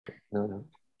No, no.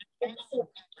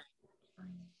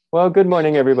 Well, good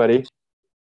morning, everybody.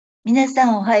 皆さ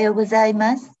んおはようござい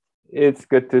ます。It's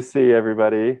good to see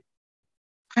everybody.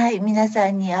 はい、皆さ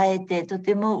んに会えてと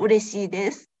ても嬉しい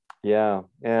です。Yeah,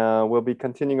 we'll be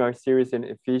continuing our series in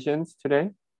Ephesians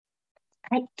today.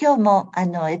 はい、今日も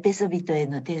エペソビトへ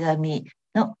の手紙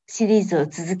のシリーズを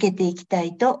続けていきた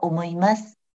いと思いま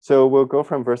す。So we'll go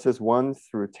from verses 1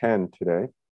 through 10 today.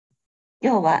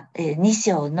 今日は、2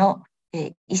章の、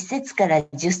1節から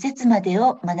10節まで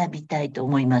を学びたいと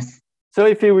思います。So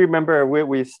if you remember,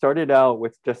 we started out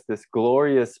with just this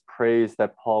glorious praise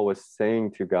that Paul was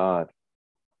saying to God.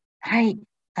 はい、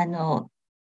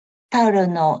パウロ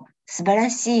の素晴ら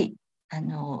しい、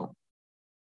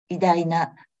偉大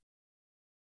な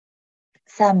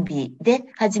賛美で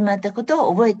始まったこと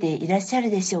を覚えていらっしゃる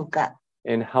でしょうか。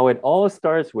And how it all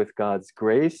starts with God's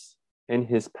grace and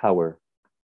his power.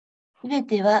 すべ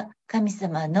ては神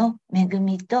様の恵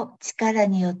みと力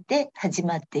によって始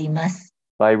まっています。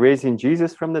By raising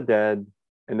Jesus from the dead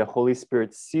and the Holy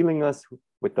Spirit sealing us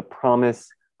with the promise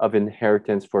of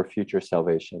inheritance for future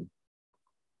salvation.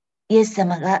 イエス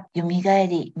様がよみがえ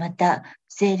り、また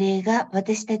聖霊が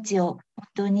私たちを本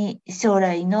当に将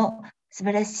来の素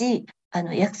晴らしい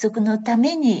約束のた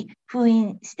めに封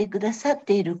印してくださっ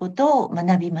ていることを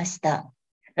学びました。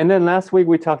And then last week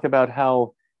we talked about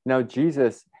how now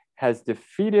Jesus has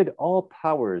defeated all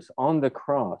powers on the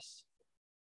cross.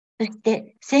 そし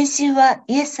て先週は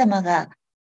イエス様が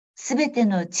すべて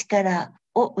の力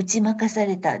を打ち負かさ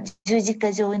れた十字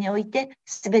架上において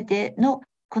すべての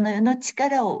この世の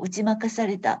力を打ち負かさ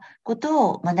れたこ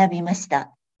とを学びまし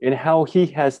た。And how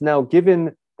he has now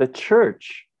given the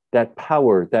church that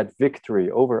power, that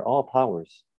victory over all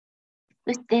powers.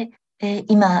 そして、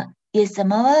今、イエス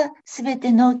様はすべ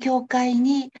ての教会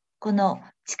にこの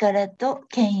力と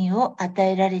権威を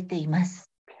与えられていま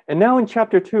す。And now in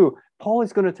chapter 2, Paul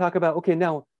is going to talk about, okay,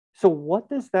 now, so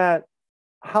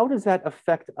how does that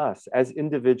affect us as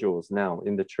individuals now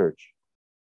in the church?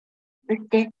 そし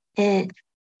て、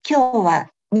今日は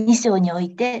2章にお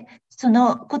いて、そ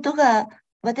のことが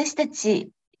私た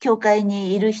ち教会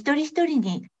にいる一人一人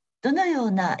にどのよ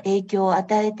うな影響を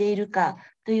与えているか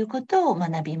ということを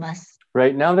学びます。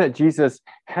Right, now that Jesus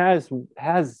has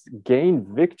gained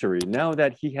victory, now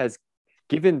that he has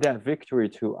given that victory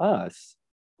to us,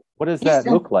 what does that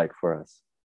look like for us?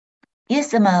 イエ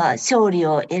ス様は勝利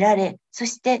を得られ、そ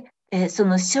して、そ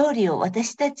の勝利を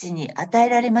私たちに与え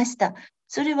られました。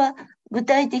それは具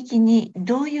体的に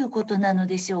どういうことなの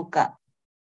でしょうか。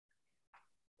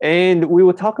And we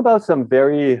will talk about some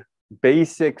very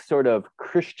basic sort of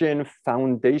Christian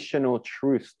foundational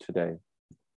truths today.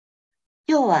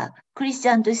 今日はクリスチ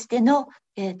ャンとしての、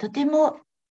とても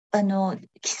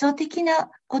基礎的な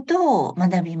ことを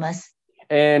学びます。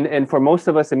And for most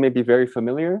of us, it may be very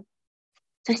familiar.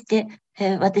 そして、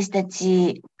私た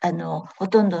ち、ほ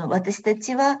とんどの私た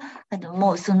ちは、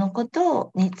もうそのこ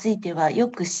とについてはよ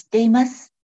く知っていま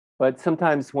す。But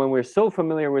sometimes when we're so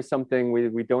familiar with something,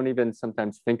 we don't even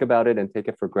sometimes think about it and take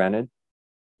it for granted.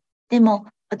 でも、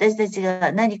私たち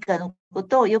が何かのこ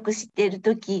とをよく知っている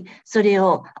とき、それ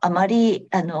をあまり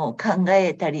考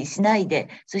えたりしないで、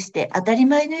そして当たり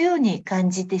前のように感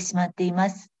じてしまっていま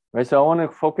す。Right, so I want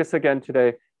to focus again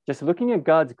today, just looking at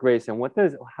God's grace and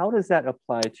how does that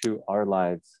apply to our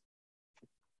lives?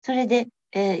 それで、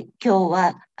今日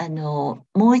は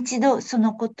もう一度そ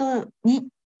のことに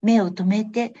目を留め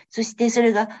て、そしてそ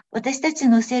れが私たち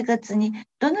の生活に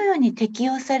どのように適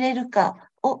用されるか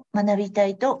を学びた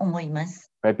いと思います。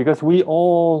Right, because we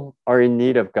all are in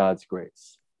need of God's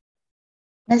grace.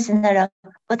 なぜなら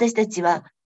私たちは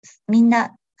みん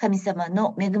な神様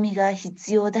の恵みが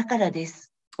必要だからで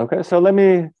す。Okay, so let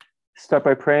me start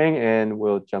by praying and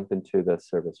we'll jump into the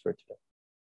service for today.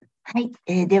 は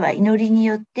い、では祈りに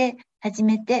よって初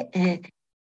めて、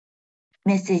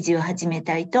メッセージを始め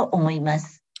たいと思いま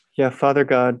す。Yeah, Father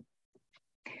God,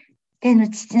 天の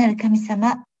父なる神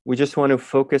様、we just want to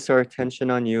focus our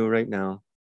attention on you right now.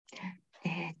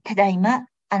 ただいま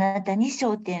あなたに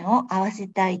焦点を合わせ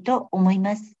たいと思い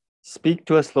ます。Speak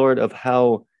to us, Lord, of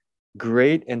how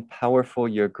great and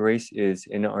powerful your grace is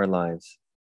in our lives.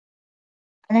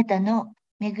 あなたの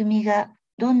恵みが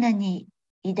どんなに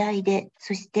偉大で、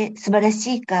そして素晴ら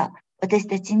しいか、私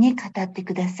たちに語って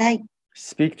ください。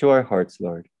Speak to our hearts,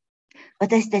 Lord,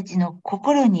 私たちの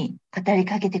心に語り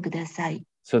かけてください。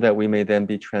so that we may then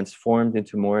be transformed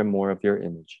into more and more of your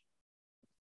image.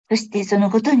 そしてその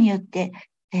ことによって、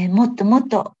もっともっ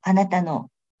とあなたの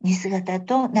似姿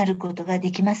となることが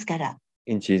できますから。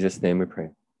In Jesus' name we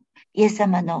pray. イエス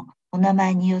様のお名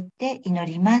前によって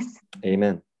祈ります。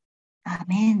Amen. アー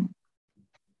メン。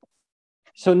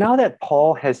So now that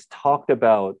Paul has talked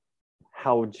about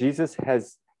how Jesus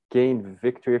has gained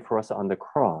victory for us on the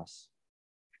cross,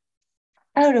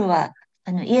 パウロは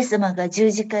イエス様が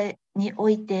十字架にお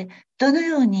いてどの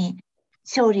ように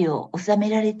勝利を収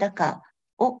められたか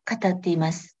を語ってい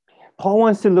ます。Paul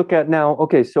wants to look at now,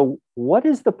 okay, so what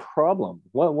is the problem?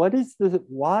 What is the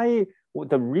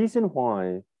reason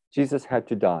why Jesus had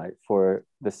to die for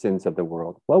the sins of the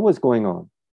world? What was going on?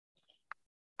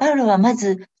 パウロはま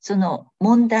ずその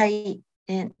問題、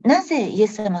なぜイエ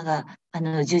ス様が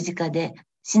十字架で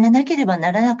死ななければ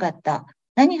ならなかった、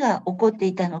何が起こって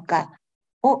いたのか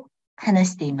を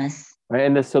話しています。Right?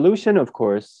 And the solution, of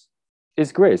course,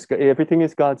 is grace. Everything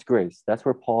is God's grace. That's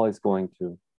where Paul is going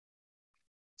to.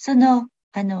 その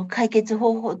解決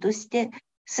方法として、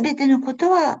すべてのこと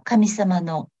は神様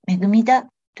の恵みだ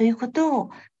ということ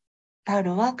をパウ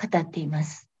ロは語っていま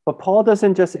す。But Paul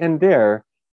doesn't just end there.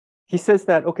 He says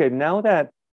that, okay, now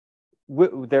that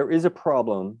there is a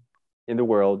problem in the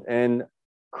world and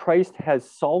Christ has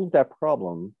solved that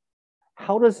problem,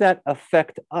 how does that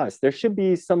affect us? There should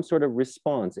be some sort of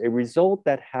response, a result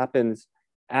that happens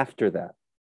after that.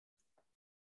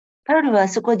 パウロは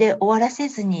そこで終わらせ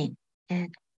ずに、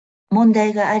問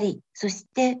題があり、そし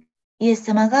てイエス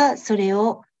様がそれ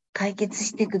を解決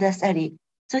してくださり、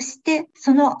そして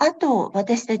その後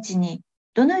私たちに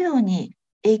どのように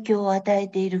影響を与え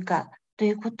ているかと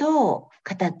いうことを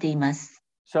語っています。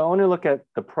So I want to look at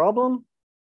the problem.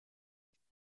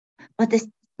 私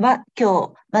は今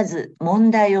日まず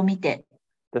問題を見て、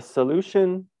the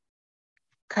solution,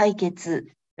 解決、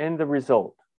and the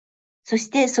result. そし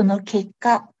てその結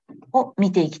果を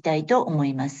見ていきたいと思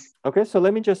います。Okay, so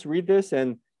let me just read this,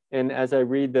 and as I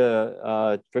read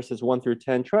the verses 1 through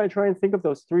 10, try and think of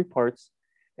those three parts,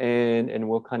 and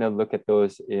we'll kind of look at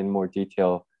those in more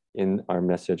detail in our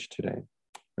message today.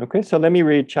 Okay, so let me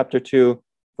read chapter 2,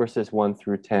 verses 1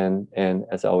 through 10, and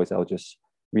as always, I'll just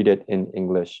read it in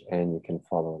English, and you can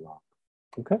follow along.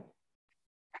 Okay?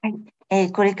 は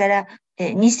い、これから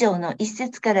2章の1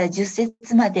節から10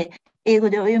節まで英語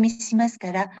でお読みします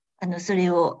から、それ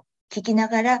を聞きな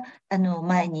がら、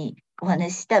前にお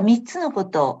話しした3つのこ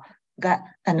とが、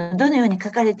どのように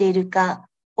書かれているか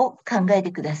を考え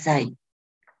てください。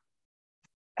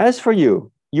As for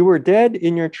you, you were dead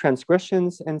in your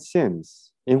transgressions and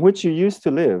sins, in which you used to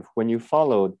live when you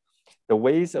followed the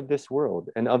ways of this world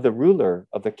and of the ruler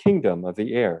of the kingdom of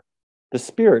the air, the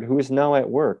spirit who is now at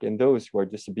work in those who are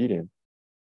disobedient.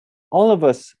 All of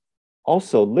us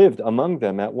also lived among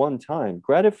them at one time,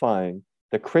 gratifying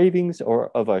the cravings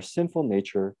of our sinful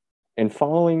nature and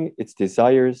following its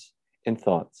desires and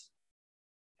thoughts.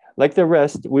 Like the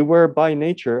rest, we were by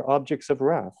nature objects of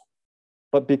wrath.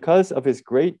 But because of his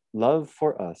great love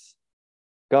for us,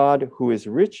 God, who is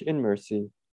rich in mercy,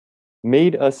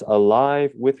 made us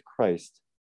alive with Christ,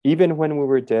 even when we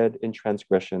were dead in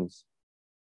transgressions.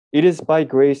 It is by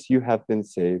grace you have been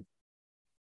saved.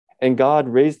 And God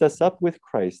raised us up with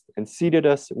Christ and seated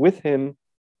us with him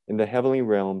in the heavenly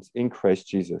realms in Christ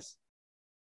Jesus,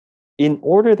 in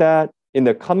order that in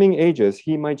the coming ages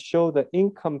he might show the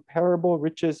incomparable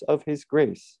riches of his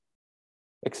grace,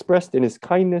 expressed in his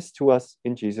kindness to us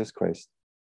in Jesus Christ.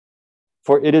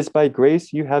 For it is by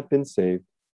grace you have been saved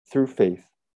through faith,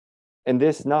 and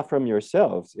this not from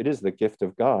yourselves, it is the gift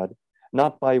of God,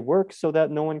 not by works so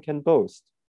that no one can boast.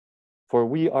 For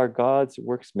we are God's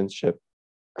workmanship,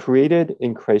 created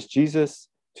in Christ Jesus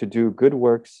to do good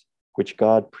works, which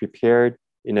God prepared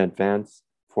in advance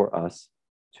for us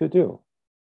to do.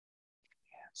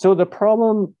 So the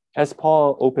problem, as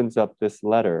Paul opens up this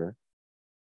letter,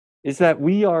 is that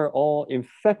we are all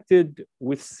infected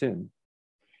with sin.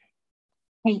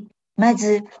 はい、ま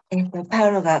ず、パ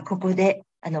ウロがここで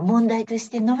問題とし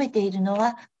て述べているの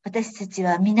は、私たち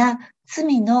は皆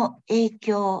罪の影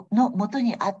響のもと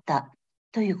にあった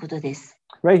ということです。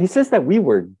Right? He says that we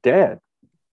were dead.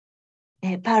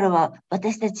 パウロは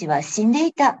私たちは死んで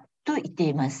いたと言って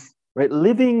います。Right?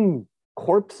 Living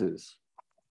corpses.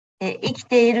 生き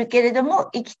ているけれども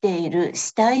生きている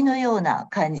死体のような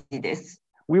感じです。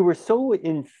We were so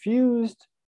infused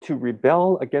to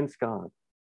rebel against God.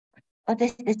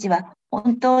 私たちは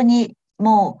本当に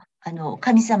もう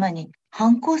神様に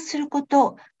反抗するこ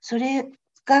と、それ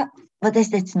が私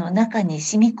たちの中に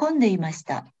染み込んでいまし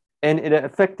た。And it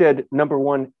affected, number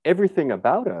one, everything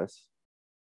about us.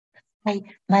 はい、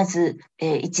まず、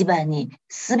一番に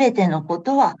すべてのこ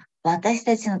とは私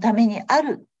たちのためにあ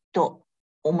ると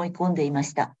思い込んでいま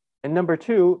した。And number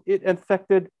two, it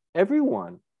affected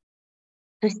everyone.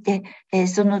 そして、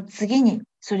その次に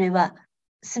それは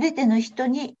すべての人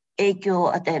に影響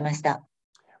を与えました。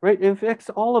Right? It affects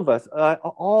all of us.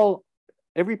 All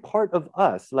Every part of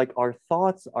us, like our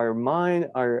thoughts, our mind,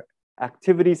 our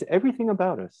activities, everything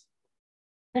about us.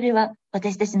 それは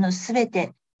私たちのすべ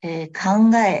て、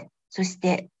考え、そし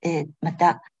て、ま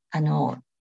た、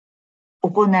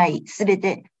行い、すべ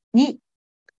てに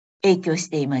影響し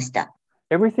ていました。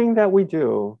Everything that we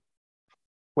do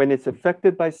when it's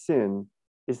affected by sin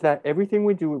is that everything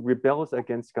we do rebels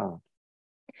against God.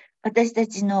 私た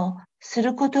ちのす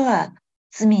ることは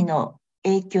罪の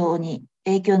影響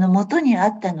のもとにあ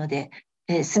ったので、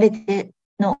すべて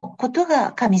のこと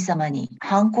が神様に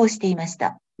反抗していまし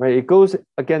た。Right? It goes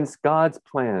against God's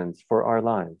plans for our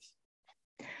lives.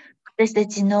 私た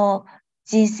ちの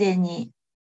人生に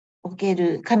おけ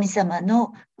る神様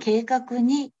の計画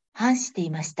に反して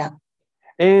いました。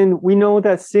And we know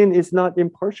that sin is not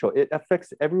impartial. It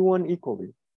affects everyone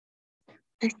equally.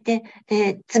 そして、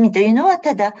罪というのは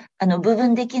ただ部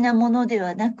分的なもので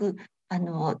はなく、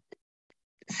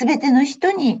すべての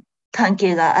人に関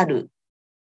係がある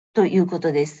というこ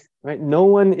とです。Right?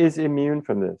 No one is immune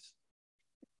from this.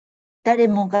 誰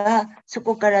もがそ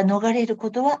こから逃れる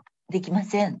ことはできま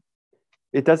せん。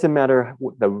It doesn't matter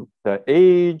the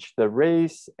age, the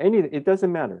race, it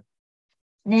doesn't matter.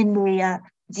 年齢や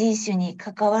人種に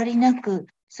関わりなく、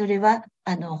それは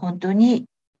本当に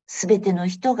すべての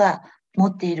人が持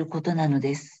っていることなの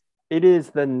です。It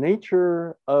is the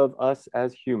nature of us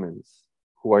as humans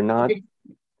who are not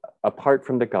apart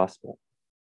from the gospel.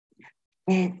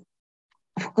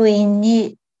 福音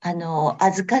に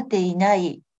預かっていな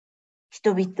い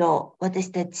人々、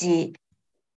私たち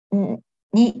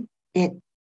に、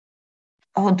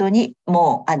本当に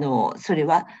もうそれ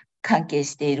は関係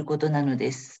していることなの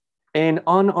です。And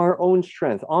on our own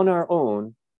strength, on our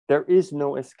own, there is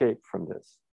no escape from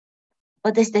this.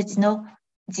 私たちの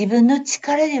自分の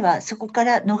力ではそこか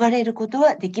ら逃れること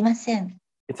はできません。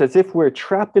It's as if we're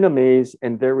trapped in a maze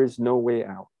and there is no way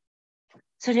out.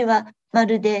 それはま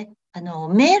るで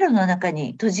迷路の中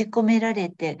に閉じ込められ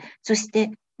て、そし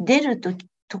て出ると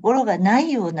ころがな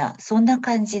いような、そんな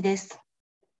感じです。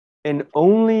And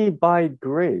only by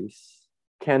grace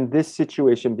can this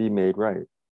situation be made right.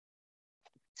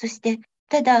 そして、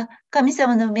ただ神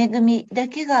様の恵みだ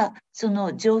けがそ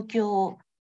の状況を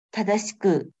正し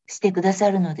くしてくだ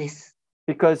さるのです。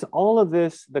Because all of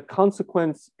this, the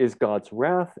consequence is God's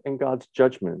wrath and God's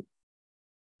judgment.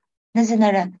 なぜ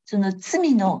なら、その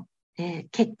罪の、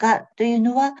結果という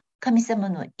のは神様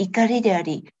の怒りであ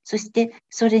り、そして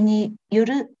それによ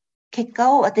る結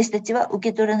果を私たちは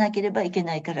受け取らなければいけ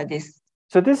ないからです。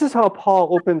So this is how Paul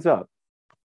opens up.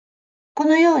 こ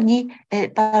のように、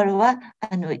パウロは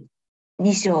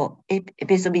2章、エ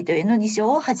ペソビトへの2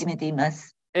章を始めていま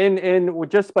す。And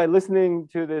just by listening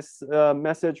to this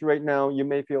message right now, you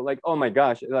may feel like, oh my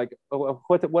gosh, like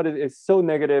what is so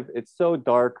negative, it's so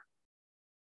dark.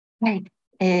 はい、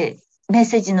メッ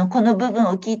セージのこの部分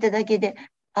を聞いただけで、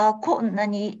こんな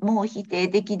にもう否定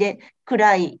的で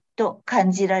暗いと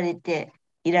感じられて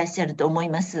いらっしゃると思い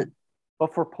ます。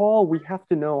But for Paul, we have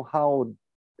to know how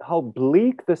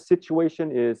bleak the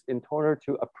situation is in order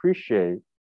to appreciate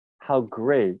how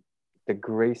great the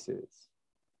grace is.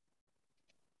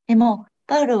 でも、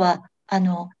パウロは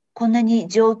こんなに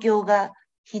状況が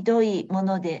ひどいも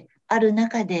のである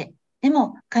中で、で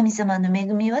も神様の恵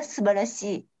みは素晴ら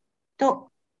しいと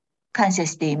感謝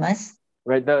しています。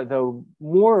Right? The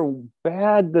more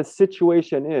bad the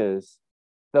situation is,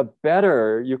 the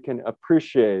better you can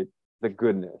appreciate the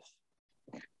goodness.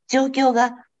 状況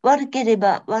が悪けれ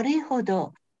ば悪いほ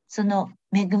ど、その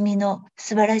恵みの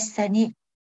素晴らしさに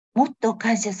もっと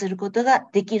感謝することが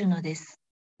できるのです。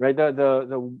Right?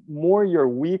 The more your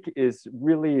week is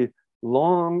really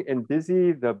long and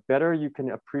busy, the better you can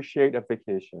appreciate a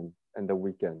vacation and the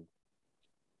weekend.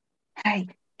 はい。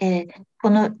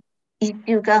この一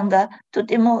週間がと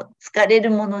ても疲れる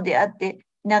ものであって、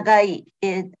長い、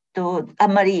あ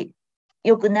んまり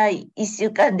良くない一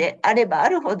週間であればあ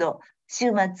るほど、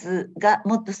週末が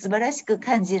もっと素晴らしく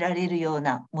感じられるよう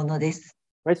なものです。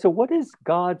Right? So what is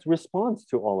God's response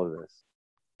to all of this?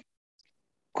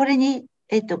 これに、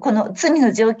この罪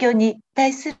の状況に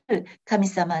対する神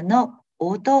様の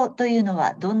応答というの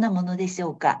はどんなものでしょ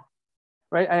うか。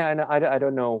Right? I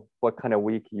don't know what kind of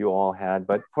week you all had,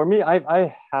 but for me, I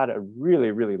had a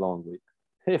really, really long week.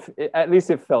 At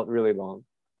least it felt really long.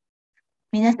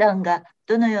 皆さんが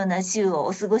どのような週を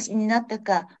お過ごしになった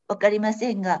かわかりま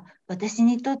せんが、私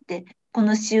にとってこ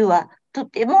の週はと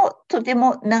て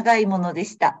も長いもので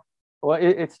した。Well,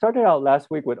 it started out last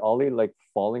week with Ollie like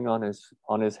falling on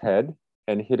his head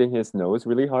and hitting his nose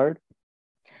really hard.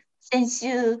 先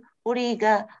週、オリー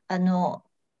が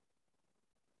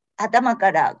頭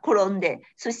から転んで、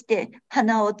そして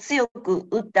鼻を強く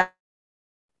打った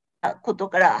こと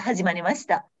から始まりまし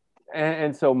た。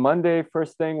And so Monday,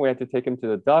 first thing, we had to take him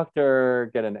to the doctor,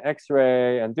 get an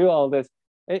x-ray, and do all this.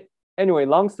 Anyway,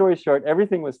 long story short,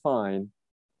 everything was fine.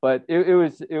 But it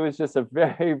was just a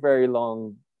very, very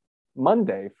long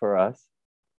Monday for us.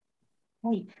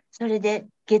 はい。それで、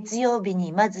月曜日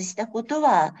にまずしたこと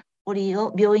は、オリー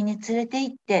を病院に連れて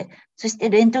行って、そして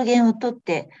レントゲンを取っ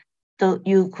て、と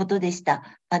いうことでした。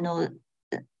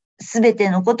すべて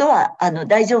のことは、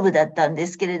大丈夫だったんで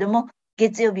すけれども、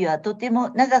月曜日はとて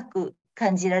も長く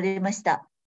感じられました。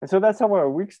And so that's how our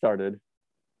week started.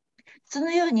 そ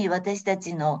のように私た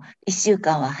ちの一週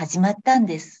間は始まったん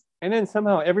です。And then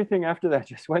somehow everything after that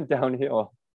just went downhill.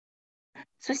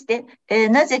 そして、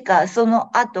なぜかそ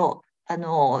の後、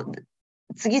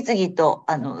次々と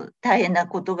大変な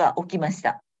ことが起きまし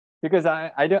た。Because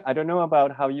I don't know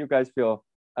about how you guys feel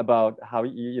about how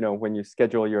you know when you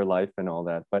schedule your life and all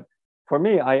that, but for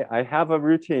me, I have a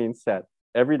routine set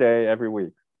every day, every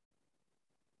week.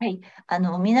 はい。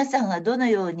皆さんがどの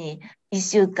ように一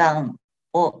週間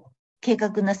を計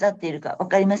画なさっているかわ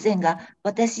かりませんが、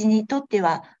私にとって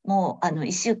はもう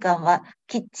一週間は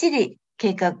きっちり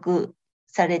計画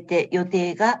されて予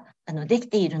定ができ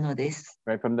ているのです。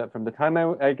Right from the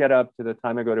time I get up to the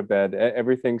time I go to bed,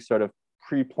 everything's sort of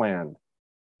pre-planned.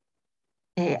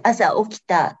 朝起き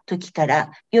た時か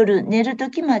ら夜寝る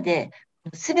時まで、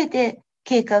すべて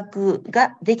計画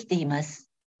ができています。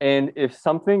And if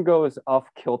something goes off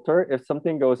kilter, if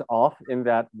something goes off in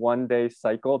that 1 day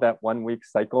cycle, that 1 week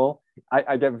cycle,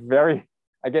 I get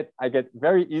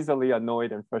very easily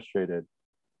annoyed and frustrated.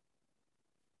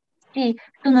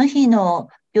 その日の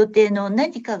予定の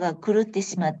何かが狂って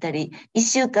しまったり、一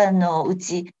週間のう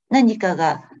ち何か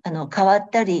が変わっ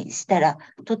たりしたら、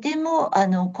とても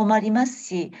困ります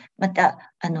し、ま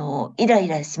たイライ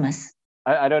ラします。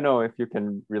I don't know if you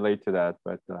can relate to that,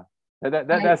 but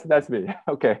that's me.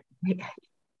 Okay.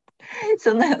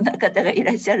 そのような方がい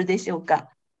らっしゃるでしょうか。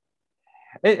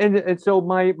And so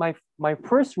my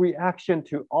first reaction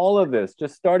to all of this,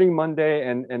 just starting Monday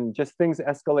and just things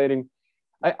escalating,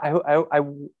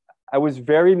 I was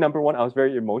very number one, I was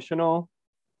very emotional.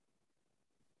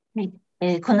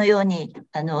 このように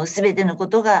すべてのこ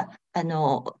とが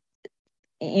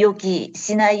予期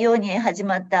しないように始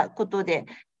まったことで、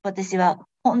私は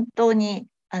本当に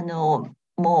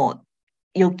もう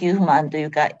欲求不満とい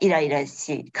うかイライラ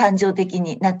し、感情的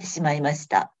になってしまいまし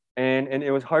た。And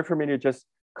it was hard for me to just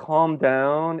calm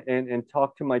down and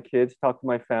talk to my kids, talk to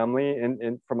my family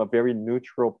and from a very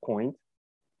neutral point.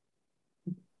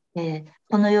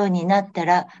 このようになった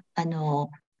ら、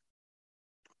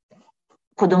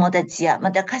子供たちや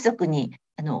また家族に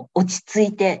落ち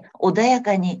着いて穏や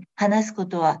かに話すこ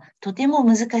とはとても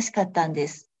難しかったんで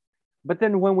す。But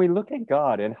then when we look at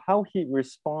God and how he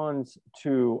responds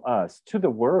to us, to the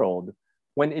world,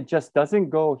 when it just doesn't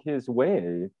go his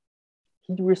way,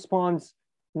 he responds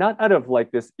not out of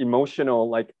like this emotional,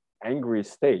 like angry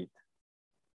state.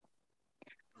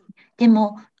 で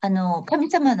も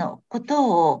神様のこ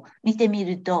とを見てみ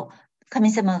ると、神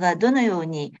様がどのよう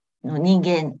に人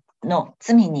間の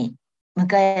罪に向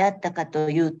かい合ったか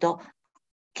というと、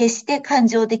決して感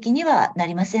情的にはな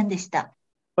りませんでした。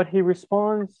But he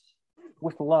responds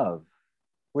with love,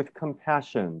 with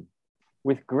compassion,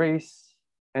 with grace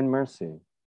and mercy.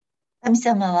 神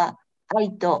様は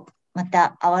愛とま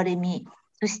た憐れみ、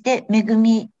そして恵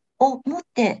みを持っ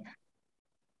て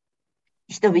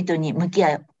人々に向き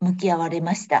合われ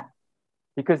ました。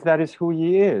Because that is who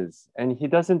he is, and he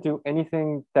doesn't do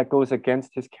anything that goes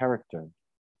against his character.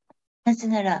 なぜ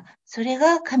なら、それ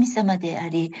が神様であ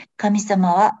り、神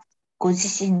様はご自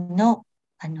身の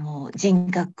人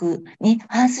格に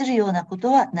反するようなこ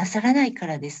とはなさらないか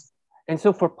らです。And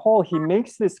so for Paul, he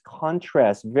makes this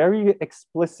contrast very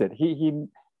explicit. He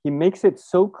makes it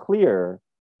so clear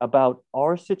about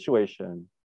our situation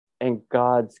and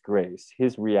God's grace,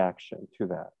 his reaction to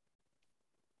that.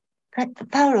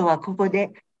 パウロはここ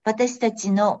で私た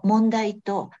ちの問題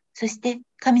と、そして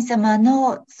神様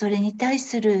のそれに対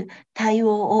する対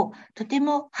応をとて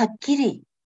もはっきり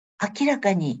明ら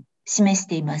かに示し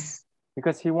ています。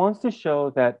Because he wants to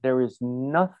show that there is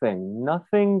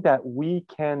nothing that we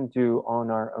can do on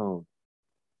our own.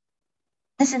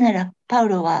 なぜなら、パウ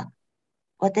ロは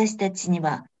私たちに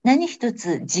は何一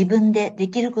つ自分でで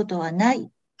きることはな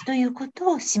いというこ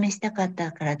とを示したかっ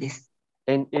たからです。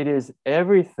And it is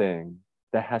everything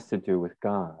that has to do with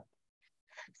God.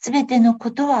 すべての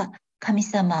ことは神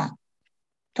様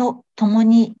と共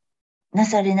にな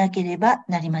されなければ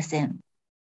なりません。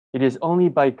It is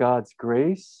only by God's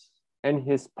grace and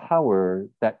his power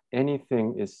that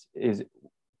anything is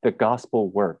the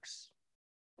gospel works.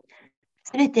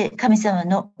 すべて神様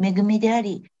の恵みであ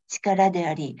り、力で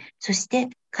あり、そして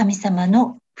神様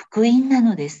の福音な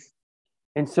のです。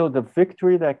And so the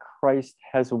victory that Christ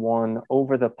has won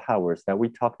over the powers that we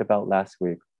talked about last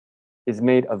week is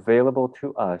made available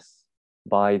to us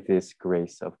by this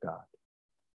grace of God.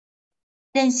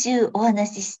 先週お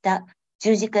話しした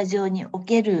十字架上にお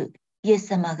けるイエス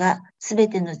様がすべ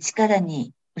ての力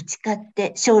に打ち勝っ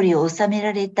て勝利を収め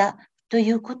られたとい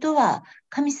うことは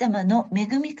神様の恵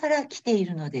みから来てい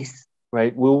るのです。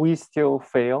Right? Will we still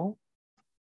fail?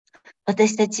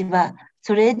 私たちは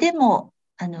それでも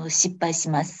失敗し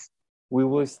ます。We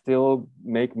will still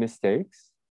make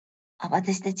mistakes.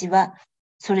 私たちは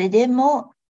それで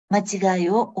も間違い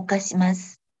を犯しま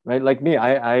す。Right? Like me,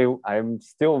 I'm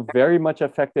still very much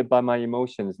affected by my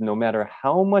emotions. No matter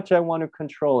how much I want to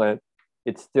control it,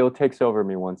 it still takes over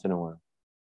me once in a while.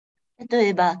 例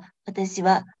えば私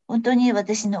は本当に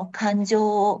私の感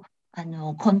情を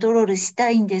コントロールし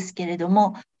たいんですけれど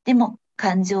も、でも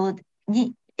感情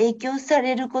に影響さ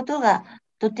れることが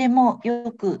とても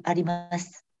よくありま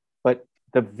す。But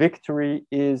the victory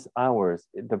is ours.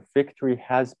 The victory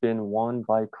has been won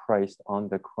by Christ on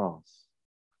the cross.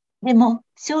 でも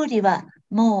勝利は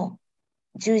も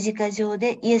う十字架上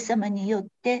でイエス様によっ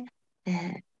て、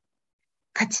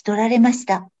勝ち取られまし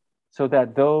た。So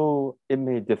that though it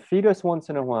may defeat us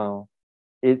once in a while,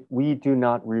 we do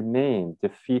not remain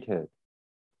defeated.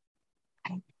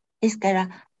 ですから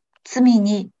罪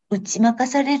に打ち負か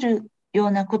されるよ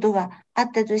うなことがあ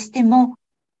ったとしても、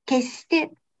決し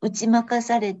て打ち負か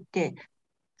されて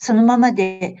そのまま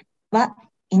では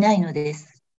いないので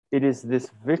す。It is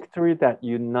this victory that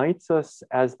unites us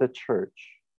as the church.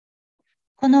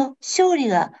 この勝利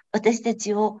が私た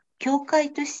ちを教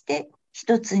会として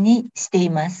一つにしてい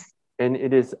ます。And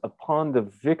it is upon the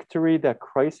victory that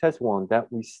Christ has won that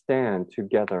we stand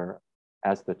together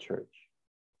as the church.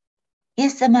 イエ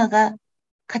ス様が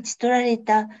勝ち取られ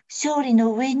た勝利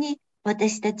の上に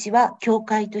私たちは教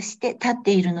会として立っ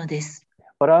ているのです。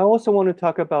But I also want to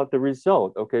talk about the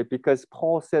result, okay? Because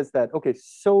Paul says that, okay,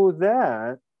 so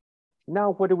that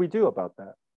now what do we do about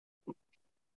that?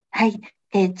 はい。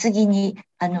次に、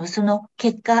その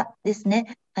結果です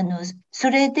ね。そ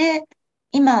れで、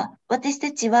今、私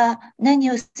たちは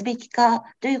何をすべきか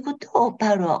ということを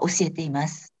パウロは教えていま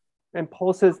す。And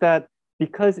Paul says that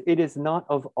because it is not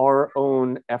of our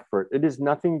own effort, it is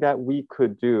nothing that we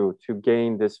could do to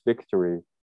gain this victory.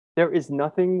 There is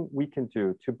nothing we can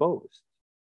do to boast.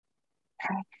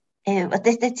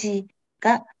 私たち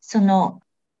がその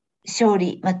勝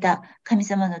利、また神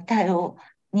様の対応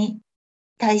に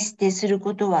対してする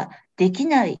ことはでき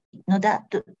ないのだ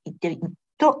と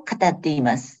語ってい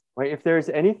ます。Right? If there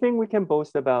is anything we can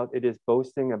boast about, it is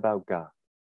boasting about God.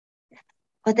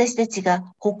 私たちが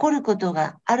誇ること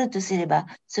があるとすれば、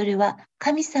それは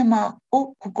神様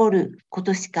を誇るこ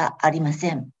としかありませ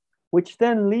ん。Which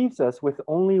then leaves us with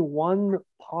only one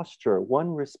posture,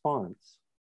 one response.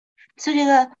 それ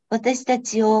が私た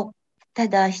ちをた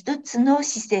だ一つの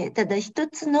姿勢、ただ一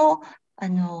つの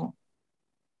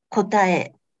答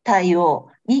え、対応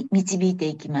に導いて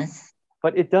いきます。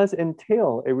But it does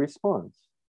entail a response.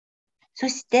 そ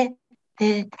して、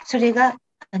それが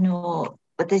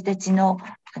私たちの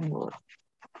反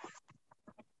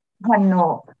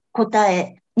応、答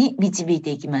えに導い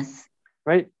ていきます。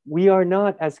Right? We are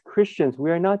not, as Christians, we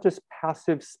are not just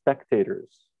passive spectators.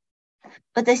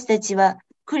 私たちは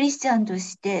クリスチャンと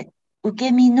して受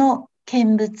け身の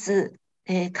見物、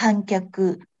観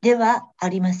客ではあ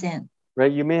りません。Right?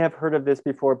 You may have heard of this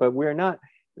before, but we are not,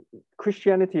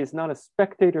 Christianity is not a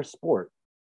spectator sport.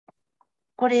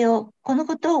 この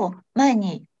ことを前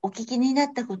にお聞きにな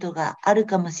ったことがある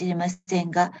かもしれません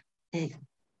が、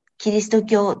キリスト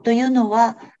教というの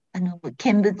は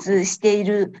見物してい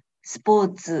るスポ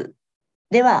ーツ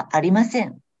ではありませ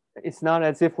ん。It's not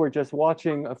as if we're just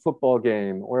watching a football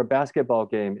game or a basketball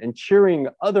game and cheering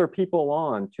other people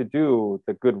on to do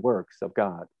the good works of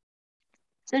God.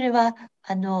 それは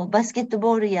バスケット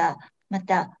ボールやま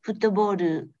たフットボー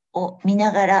ルを見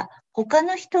ながら他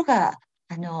の人が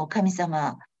神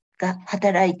様が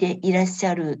働いていらっし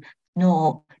ゃるの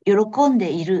を喜ん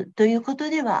でいるということ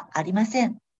ではありませ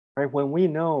ん。Right? When we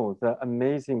know the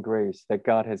amazing grace that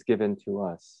God has given to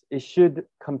us, it should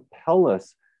compel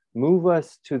us, move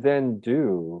us to then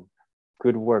do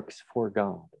good works for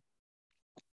God.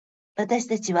 私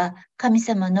たちは神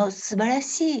様の素晴ら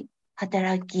しい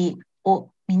働き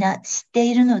を皆知っ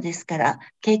ているのですから、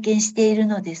経験している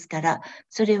のですから、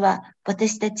それは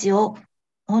私たちを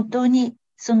本当に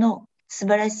その素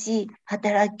晴らしい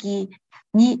働き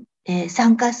に、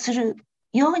参加する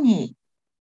ように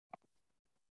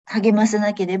励まさ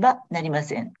なければなりま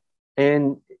せん。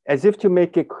And as if to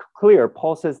make it clear,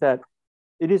 Paul says that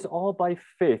it is all by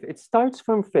faith. It starts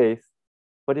from faith,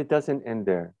 but it doesn't end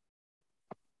there.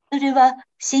 それは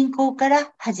信仰か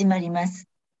ら始まります。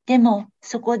でも、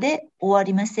そこで終わ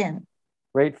りません。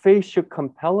Right? Faith should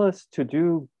compel us to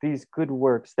do these good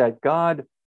works that God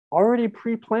already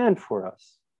pre-planned for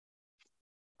us.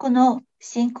 この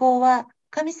信仰は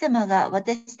神様が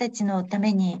私たちのた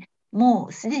めにも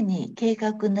うすでに計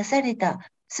画なされた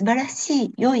素晴らし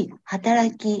い良い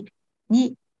働き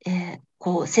に、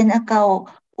背中を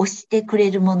押してく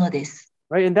れるものです。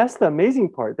Right? And that's the amazing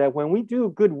part, that when we do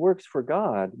good works for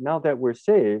God, now that we're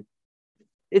saved,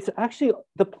 it's actually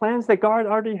the plans that God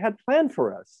already had planned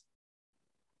for us.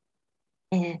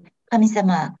 神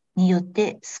様によっ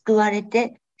て救われ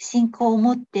て信仰を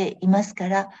持っていますか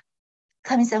ら、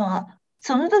神様は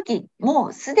その時も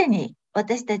うすでに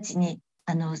私たちに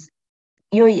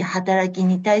良い働き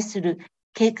に対する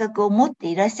計画を持って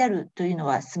いらっしゃるというの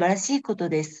は素晴らしいこと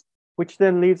です。Which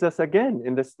then leaves us again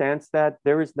in the stance that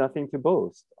there is nothing to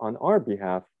boast on our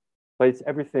behalf, but it's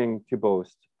everything to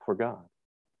boast for God.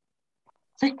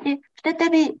 そして再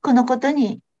びこのこと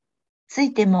につ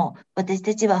いても私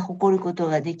たちは誇ること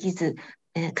ができず、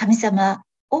神様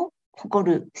を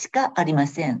誇るしかありま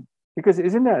せん。Because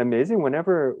isn't that amazing?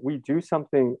 Whenever we do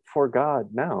something for God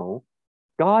now,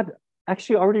 God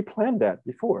actually already planned that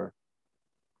before.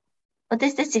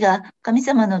 私たちが神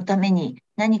様のために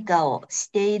何かを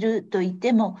していると言っ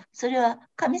ても、それは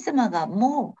神様が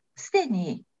もうすで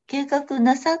に計画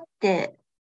なさって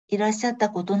いらっしゃった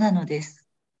ことなのです。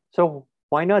So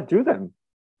why not do them?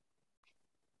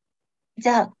 じ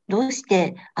ゃあ、どうし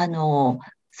て、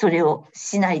それを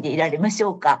しないでいられまし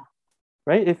ょうか。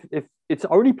Right? If it's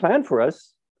already planned for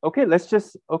us,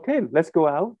 let's go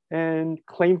out and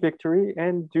claim victory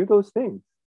and do those things.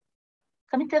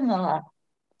 神様は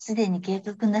すでに計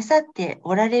画なさって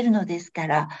おられるのですか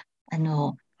ら、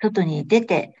外に出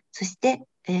て、そして、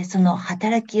その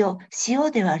働きをしよ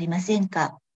うではありません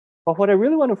か。But what I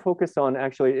really want to focus on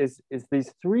actually is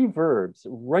these three verbs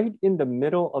right in the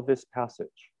middle of this passage.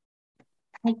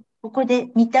 はい、ここで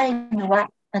見たいのは、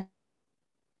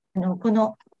こ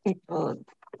の、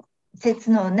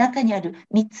節の中にある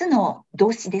3つの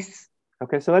動詞です。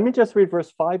Okay, so let me just read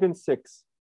verse 5 and 6.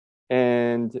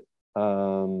 And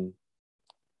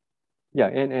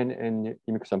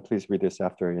Yumiko-san, please read this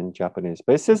after in Japanese.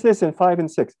 But it says this in 5 and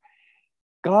 6.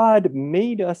 God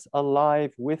made us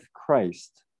alive with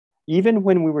Christ, even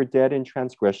when we were dead in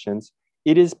transgressions.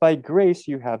 It is by grace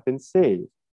you have been saved.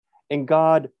 And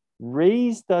God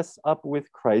raised us up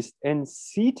with Christ and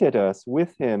seated us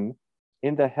with him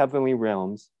in the heavenly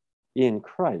realms in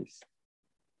Christ.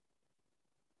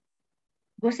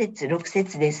 5節、6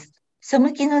節です。背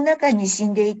きの中に死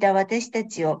んでいた私た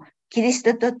ちをキリス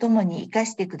トと共に生か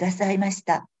してくださいまし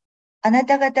た。あな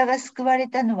た方が救われ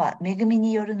たのは恵み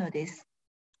によるのです。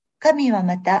神は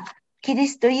また、キリ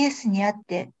ストイエスにあっ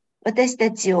て、私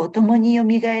たちを共によ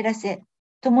みがえらせ、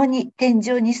共に天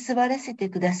井に座らせて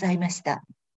くださいました。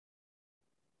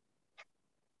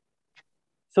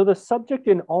So the subject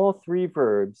in all three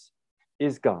verbs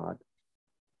is God.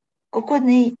 ここ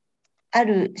にあ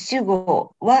る主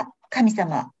語は神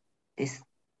様です。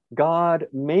God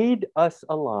made us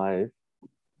alive.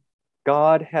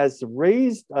 God has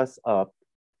raised us up,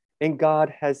 and God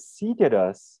has seated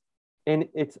us, and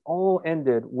it's all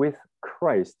ended with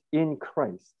Christ, in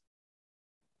Christ.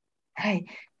 はい、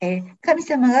神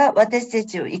様が私た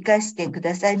ちを生かしてく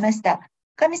ださいました。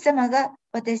神様が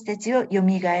私たちをよ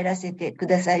みがえらせてく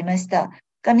ださいました。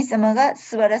神様が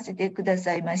座らせてくだ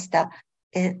さいました。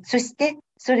そして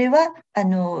それは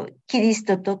キリス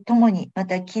トと共に、ま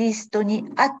たキリストに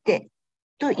あって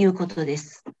ということで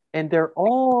す。And they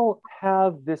all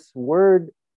have this word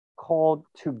called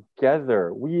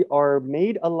together. We are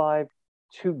made alive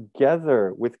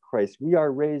together with Christ. We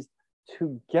are raised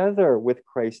together with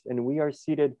Christ, and we are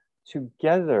seated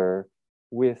together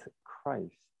with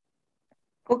Christ.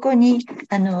 ここに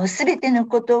すべての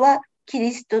ことはキ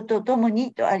リストと共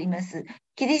にとあります。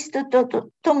キリストと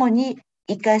共に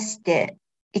生か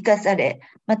され、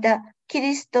またキ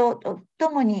リストと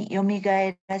共によみが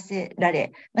えらせら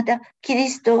れ、またキリ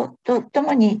ストと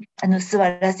共に座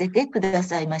らせてくだ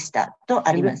さいましたと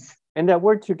あります。And that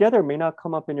word together may not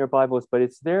come up in your Bibles, but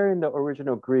it's there in the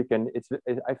original Greek, and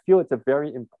I feel it's a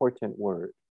very important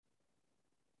word.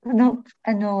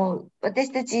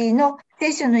 私たちの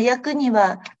聖書の訳に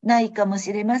はないかも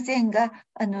しれませんが、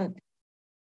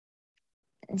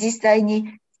実際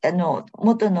に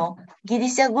元のギ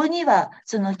リシャ語には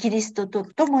そのキリストと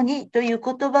共にという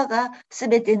言葉がす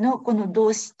べてのこの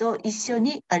動詞と一緒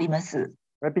にあります。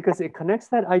Right? Because it connects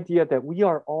that idea that we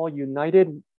are all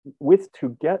united we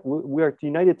are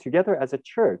united together as a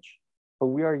church but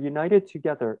we are united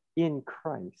together in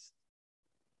Christ.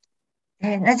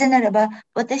 なぜならば、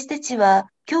私たちは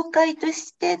教会と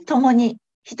して共に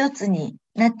一つに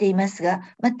なっていますが、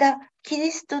また、キ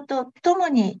リストと共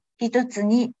に一つ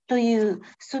にという、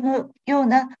そのよう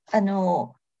な、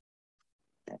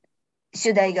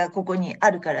主題がここに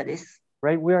あるからです。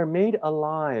Right? We are made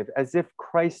alive as if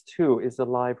Christ too is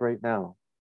alive right now.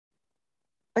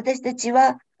 私たち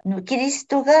は、キリス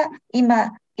トが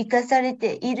今生かされ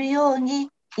ているように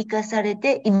生かされ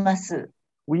ています。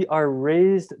We are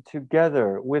raised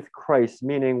together with Christ,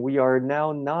 meaning we are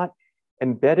now not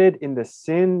embedded in the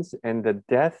sins and the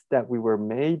death that we were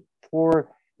made for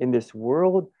in this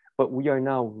world, but we are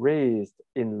now raised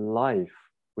in life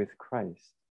with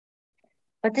Christ.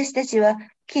 私たちは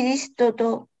キリスト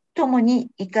と共に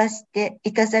生か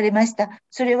されました。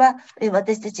それは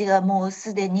私たちがもう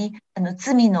すでに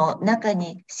罪の中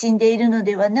に死んでいるの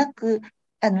ではなく、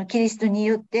キリストに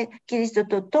よってキリスト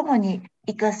と共に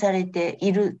生かされて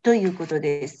いるということ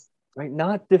です。Right?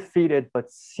 Not defeated, but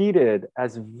seated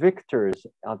as victors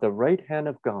at the right hand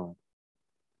of God.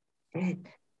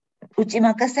 打ち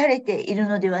負かされている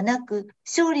のではなく、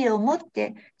勝利を持っ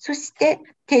て、そして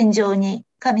天上に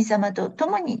神様と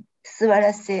共に座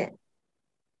らせ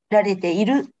られてい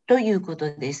るというこ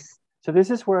とです。So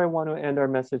this is where I want to end our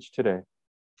message today.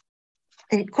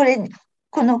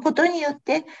 このことによっ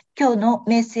て今日の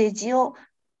メッセージを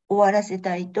終わらせ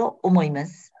たいと思いま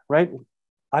す。Right?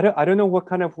 I don't know what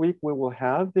kind of week we will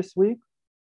have this week.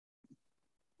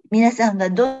 皆さんが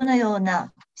どのよう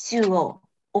な週を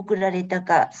送られた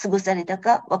か、過ごされた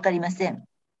かわかりません。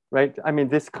Right? I mean,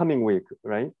 this coming week,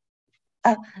 right?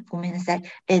 ごめんなさい。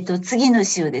次の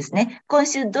週ですね。今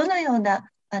週どのような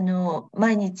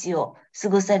毎日を過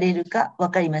ごされるか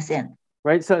わかりません。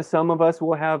Right? So some of us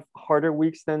will have harder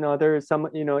weeks than others. Some,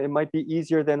 it might be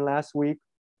easier than last week.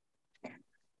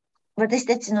 私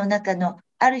たちの中の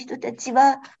ある人たち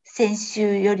は先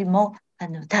週よりも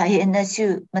大変な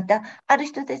週、またある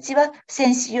人たちは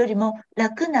先週よりも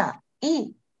楽ない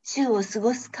い週を過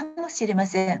ごすかもしれま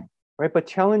せん。Right? But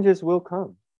challenges will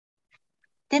come.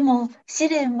 でも試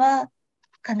練は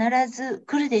必ず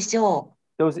来るでしょ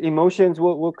う。Those emotions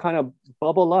will kind of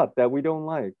bubble up that we don't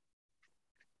like.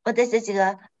 私たち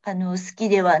が好き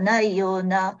ではないよう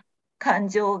な感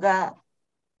情が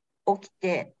起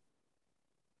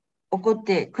こっ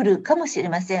てくるかもしれ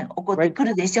ません。起こってく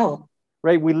るでしょう。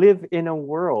Right? We live in a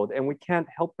world and we can't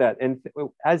help that. And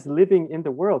as living in the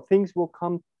world, things will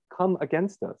come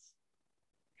against us.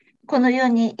 このよう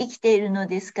に生きているの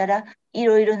ですから、い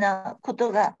ろいろなこ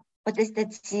とが私た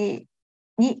ち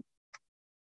に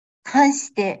関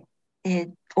して、起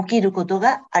きること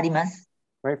があります。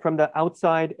Right? From the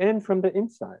outside and from the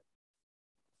inside.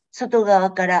 外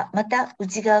側から、また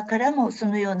内側からもそ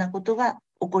のようなことが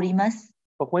起こります。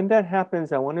But when that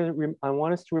happens, I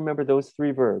want us to remember those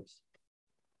three verbs.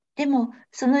 でも、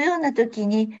そのような時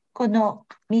に、この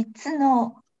3つ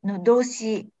の動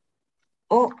詞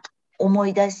を思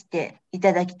い出してい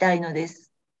ただきたいので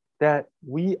す。That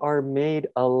we are made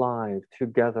alive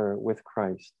together with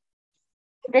Christ.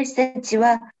 私たち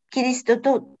はキリスト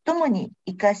と共に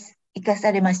生か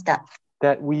されました。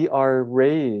That we are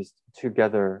raised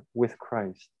together with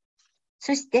Christ.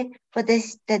 そして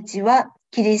私たちは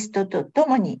キリストと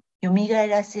共によみがえ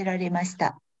らせられまし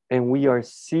た。And we are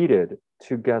seated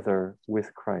together with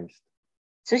Christ.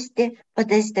 そして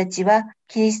私たちは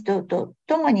キリストと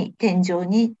共に天井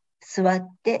に座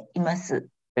っています。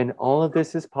And all of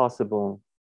this is possible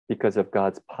because of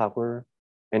God's power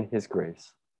and His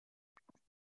grace.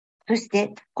 そし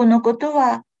てこのこと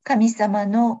は神様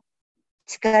の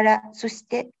力、そし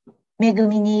て恵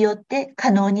みによって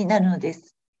可能になるので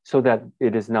す。So that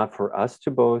it is not for us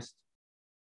to boast.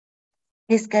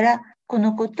 ですから、こ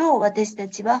のことを私た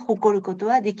ちは誇ること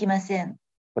はできません。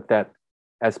But that,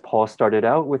 as Paul started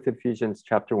out with Ephesians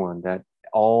chapter 1, that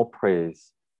all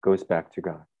praise goes back to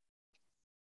God.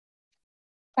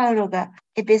 パウロが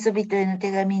エペソビトへの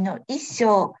手紙の一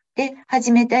章で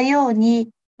始めたように、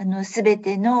すべ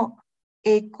ての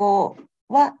栄光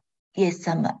はイエス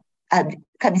様、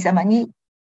神様に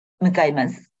向かいま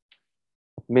す。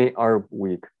May our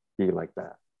week be like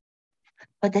that.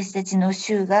 私たちの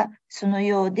週がその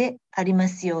ようでありま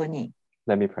すように。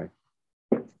Let me pray.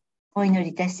 お祈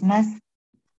りいたします。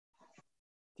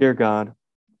Dear God,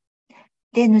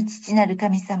 天の父なる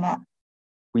神様、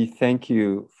we thank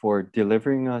you for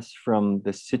delivering us from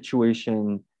the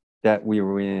situation that we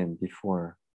were in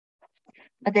before.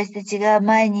 私たちが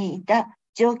前にいた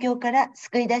状況から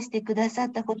救い出してくださ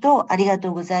ったことをありがと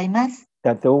うございます。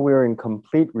That though we are in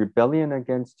complete rebellion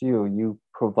against you, you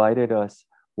provided us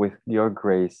with your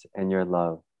grace and your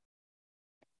love.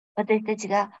 私たち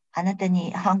があなた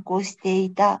に反抗して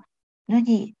いたの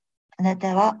に、あな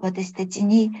たは私たち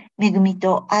に恵み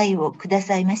と愛をくだ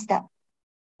さいました。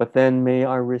But then may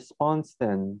our response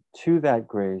then to that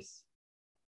grace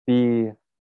be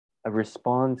a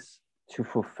response to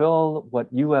fulfill what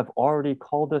you have already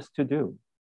called us to do.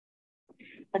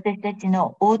 私たち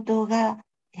の応答が、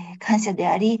感謝で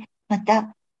あり、ま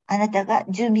たあなたが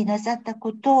準備なさった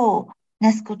ことを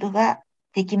なすことが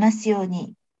できますよう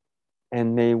に。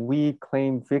And may we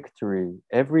claim victory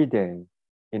every day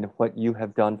in what you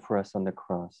have done for us on the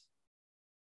cross.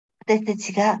 私た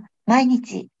ちが毎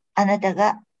日あなた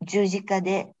が十字架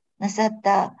でなさっ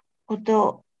たこ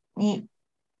とに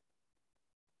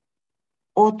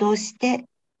応答して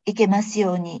いけます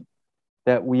ように。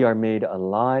That we are made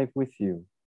alive with you.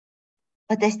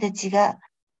 私たちが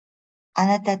あ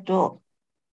なたと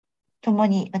共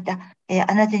に、また、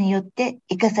あなたによって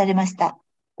生かされました。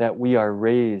That we are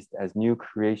raised as new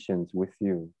creations with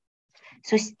you.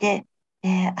 そして、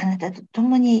あなたと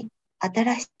共に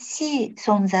新しい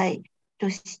存在と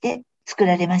して作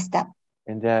られました。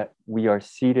And that we are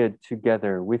seated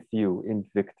together with you in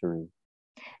victory.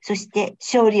 そして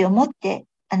勝利をもって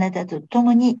あなたと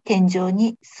共に天井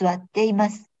に座っていま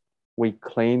す。We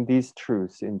claim these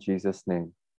truths in Jesus' name.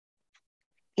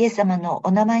 イエス様の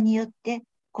お名前によって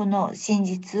この真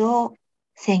実を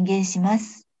宣言しま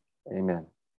す。Amen.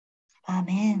 アー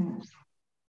メン。